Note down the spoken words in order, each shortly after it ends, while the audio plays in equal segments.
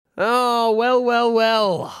Oh,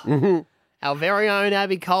 well. Our very own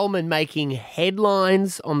Abby Coleman making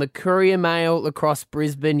headlines on the Courier Mail across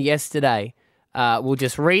Brisbane yesterday. We'll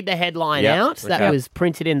just read the headline out. That was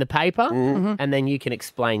printed in the paper, and then you can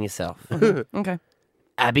explain yourself. Okay.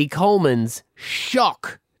 Abby Coleman's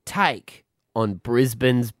shock take on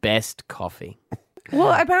Brisbane's best coffee.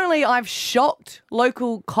 Well, apparently I've shocked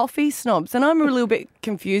local coffee snobs, and I'm a little bit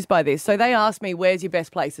confused by this. So they asked me, where's your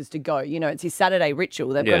best places to go? You know, it's his Saturday ritual.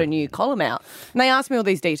 They've got a new column out. And they asked me all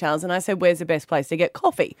these details, and I said, where's the best place to get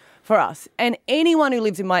coffee for us? And anyone who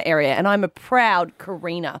lives in my area, and I'm a proud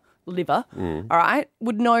Carina liver, all right,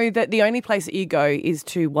 would know that the only place that you go is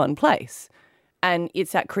to one place, and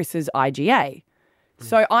it's at Chris's IGA.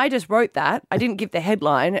 So I just wrote that. I didn't give the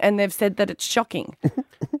headline, and they've said that it's shocking.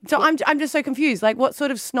 So I'm just so confused. Like, what sort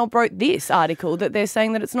of snob wrote this article that they're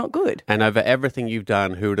saying that it's not good? And over everything you've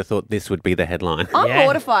done, who would have thought this would be the headline? I'm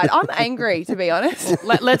mortified. I'm angry, to be honest.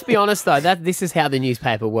 Let's be honest, though. This is how the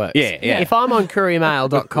newspaper works. Yeah. If I'm on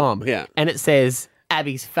couriermail.com Yeah. and it says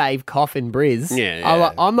Abby's fave coffin Briz,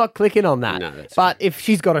 Yeah. I'm not clicking on that. No, that's but if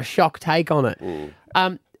she's got a shock take on it.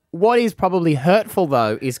 What is probably hurtful,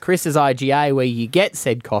 though, is Chris's IGA, where you get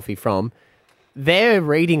said coffee from. They're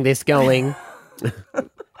reading this going,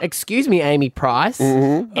 excuse me, Amy Price,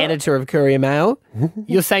 editor of Courier Mail,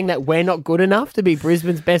 you're saying that we're not good enough to be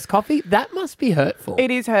Brisbane's best coffee? That must be hurtful.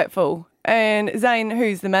 It is hurtful. And Zane,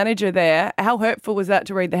 who's the manager there, how hurtful was that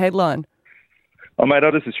to read the headline? Oh, mate,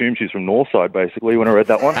 I just assumed she's from Northside, basically, when I read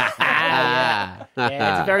that one. Yeah,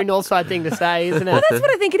 it's a very Northside thing to say, isn't it? Well, that's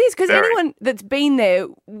what I think it is, because anyone that's been there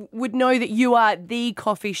would know that you are the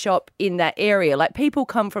coffee shop in that area. Like, people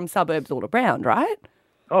come from suburbs all around, right?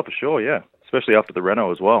 Oh, for sure, yeah. Especially after the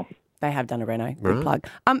reno as well. They have done a reno. Good plug.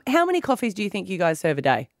 How many coffees do you think you guys serve a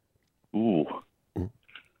day? Ooh.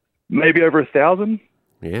 Maybe over 1,000.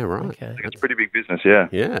 Yeah, right. Okay. It's a pretty big business, yeah.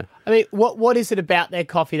 Yeah. I mean, what is it about their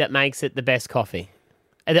coffee that makes it the best coffee?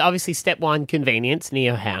 And obviously, step one, convenience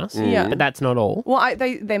near your house. Yeah. But that's not all. Well,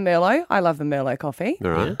 they're Merlot. I love the Merlot coffee.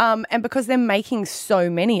 All right. And because they're making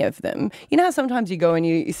so many of them, you know how sometimes you go and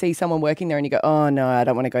you see someone working there and you go, oh, no, I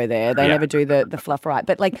don't want to go there. They never do the fluff right.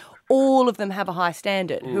 But, like, all of them have a high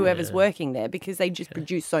standard, whoever's working there, because they just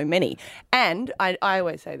produce so many. And I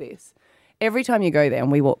always say this. Every time you go there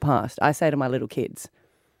and we walk past, I say to my little kids,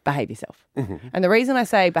 behave yourself. And the reason I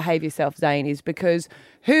say behave yourself, Zane, is because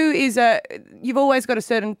you've always got a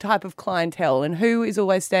certain type of clientele, and who is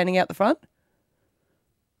always standing out the front?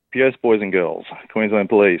 PS Boys and Girls, Queensland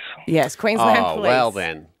Police. Yes, Queensland Oh, Police. well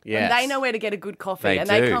then. Yes. And they know where to get a good coffee, They and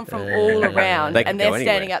do. they come from all around, They can and they're go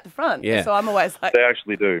standing anywhere. out the front. Yeah. So I'm always like, They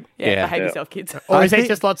actually do. Yeah. behave yourself, kids. Or is it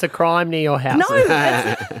just lots of crime near your house? No,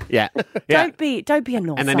 that's, Yeah. don't be a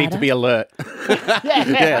Northsider. And they need to be alert.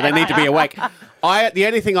 Yeah, they need to be awake. The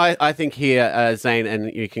only thing I think here, Zane,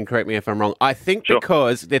 and you can correct me if I'm wrong, I think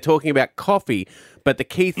because they're talking about coffee, but the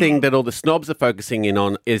key thing that all the snobs are focusing in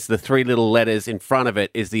on is the three little letters in front of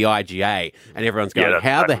it is the IGA. And everyone's going, that's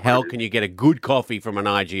how the exactly hell what it can you get a good coffee from an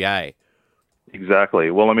IGA?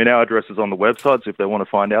 Exactly. Well, I mean, our address is on the website, so if they want to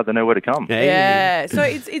find out, they know where to come. Hey. Yeah. So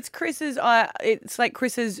it's Chris's. It's like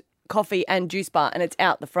Chris's coffee and juice bar, and it's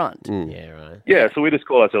out the front. Yeah, right. Yeah, so we just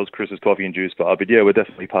call ourselves Chris's Coffee and Juice Bar, but yeah, we're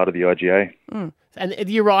definitely part of the IGA. And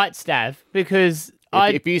you're right, Stav, because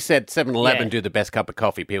If you said 7-Eleven Yeah. do the best cup of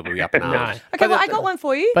coffee, people would be up in arms. Okay, well, I got one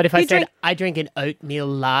for you. But if I You said drink- I drink an oatmeal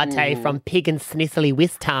latte from Pig and Snithely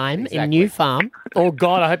with time in New Farm, oh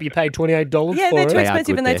God, I hope you paid $28 yeah, for they're it. too are expensive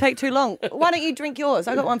good and they there. take too long. Why don't you drink yours?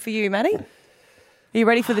 I got one for you, Maddie. Are you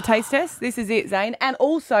ready for the taste test? This is it, Zane. And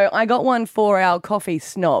also, I got one for our coffee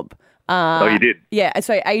snob. Oh, you did? Yeah,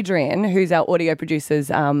 so Adrian, who's our audio producer's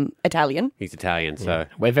Italian. He's Italian, so...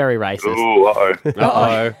 We're very racist. Ooh, uh-oh.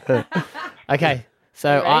 Uh-oh. Okay,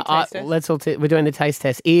 so You ready? Taste test? let's all we're doing the taste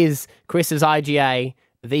test. Is Chris's IGA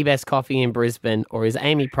the best coffee in Brisbane, or is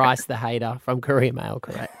Amy Price the hater from Courier Mail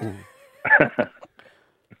correct?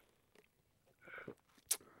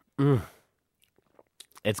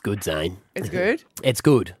 It's good, Zane. It's good. It's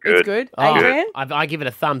good. It's good. Oh, Adrian? I give it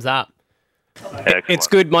a thumbs up. Excellent. It's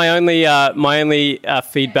good. My only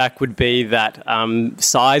feedback would be that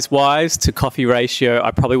size-wise to coffee ratio,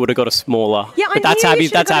 I probably would have got a smaller. Yeah, I but that's knew you Abby.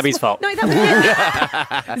 should have That's got a Abby's fault. No,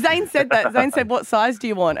 that was Zane said that. Zane said, "What size do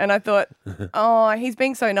you want?" And I thought, "Oh, he's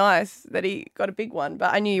being so nice that he got a big one."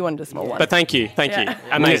 But I knew you wanted a small one. But thank you, Yeah.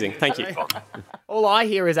 amazing, thank you. All I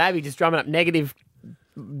hear is Abby just drumming up negative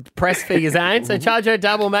press for your Zane. So charge her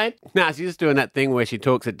double, mate. No, she's just doing that thing where she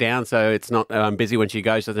talks it down so it's not busy when she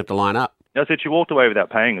goes, doesn't have to line up. I said she walked away without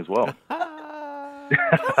paying as well. Oh.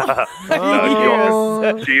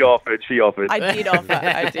 No, she offered. I did offer.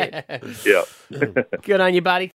 I did. Yeah. Good on you, buddy.